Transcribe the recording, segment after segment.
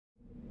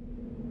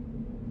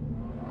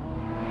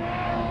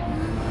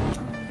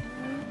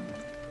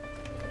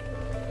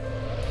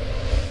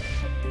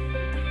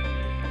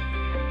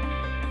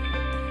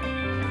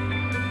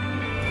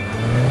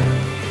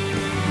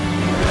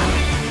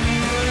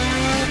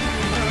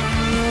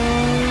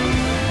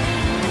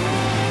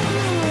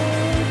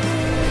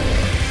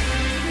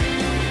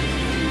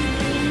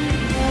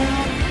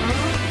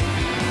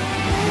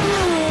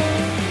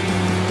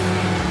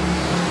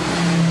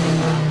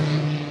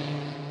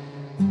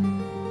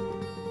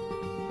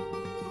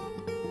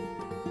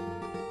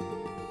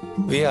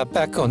We are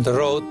back on the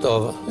road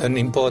of an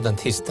important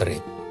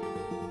history,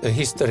 a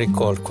history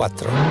called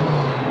quattro.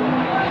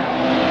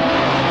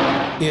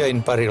 Here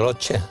in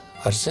Bariloche,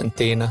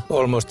 Argentina,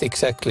 almost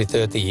exactly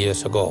 30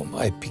 years ago,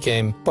 I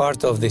became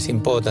part of this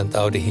important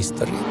Audi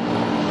history.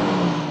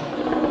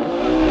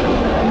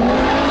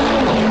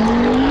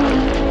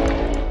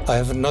 I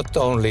have not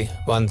only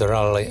won the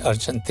Rally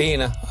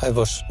Argentina, I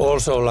was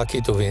also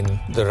lucky to win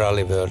the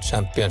Rally World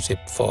Championship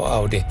for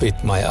Audi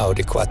with my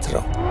Audi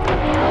Quattro.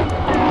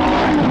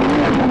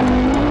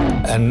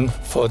 And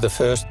for the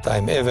first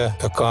time ever,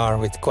 a car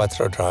with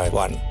Quattro drive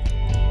won.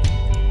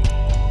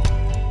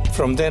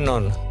 From then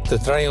on, the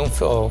triumph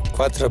of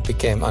Quattro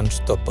became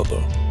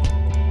unstoppable.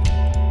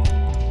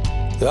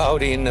 The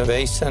Audi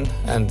innovation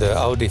and the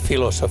Audi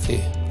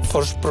philosophy,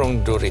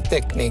 Vorsprung durch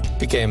Technik,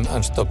 became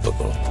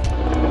unstoppable.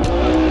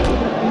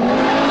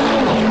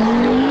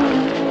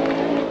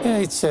 Yeah,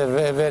 it's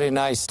very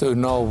nice to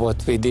know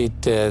what we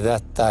did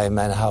that time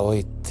and how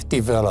it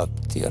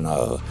developed, you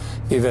know.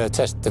 We were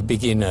just the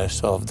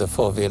beginners of the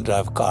four-wheel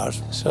drive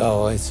cars,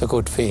 so it's a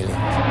good feeling.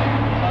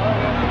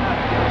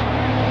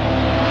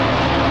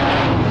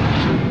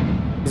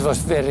 It was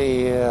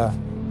very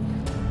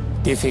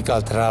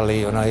difficult rally,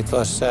 you know. It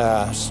was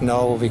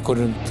snow, we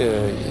couldn't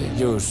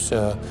use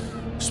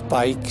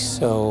spikes,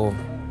 so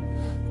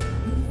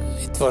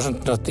it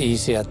wasn't not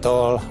easy at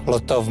all. A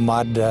lot of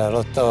mud, a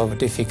lot of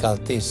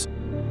difficulties.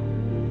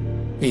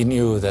 We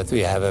knew that we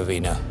have a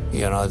winner.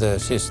 You know, the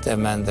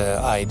system and the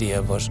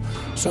idea was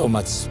so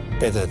much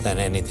better than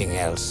anything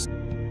else.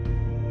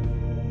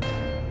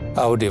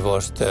 Audi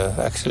was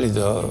actually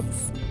the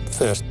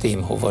first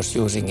team who was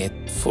using it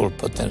full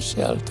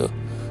potential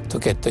to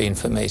get the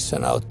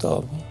information out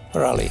of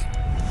rally.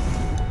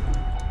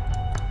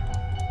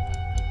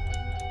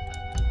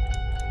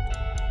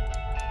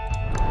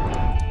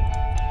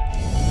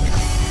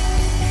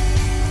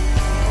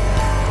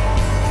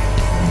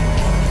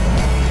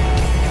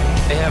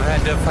 I have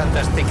had a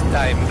fantastic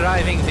time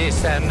driving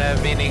this and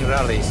winning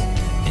rallies.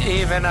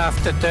 Even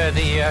after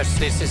 30 years,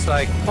 this is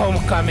like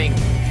homecoming.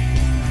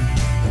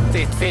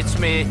 It fits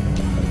me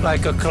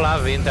like a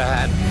glove in the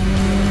hand.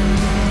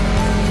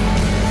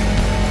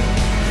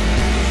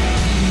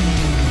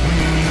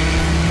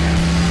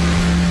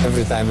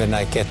 Every time when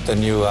I get a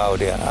new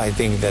Audi, I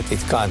think that it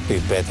can't be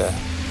better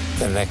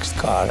the next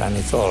car, and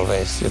it's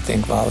always, you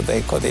think, wow,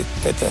 they got it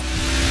better.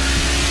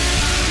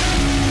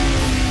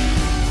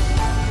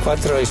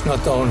 Quattro is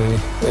not only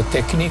a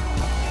technique,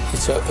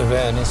 it's an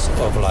awareness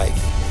of life.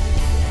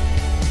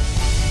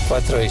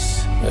 Quattro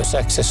is a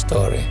success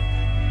story.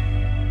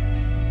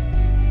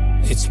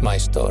 It's my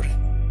story.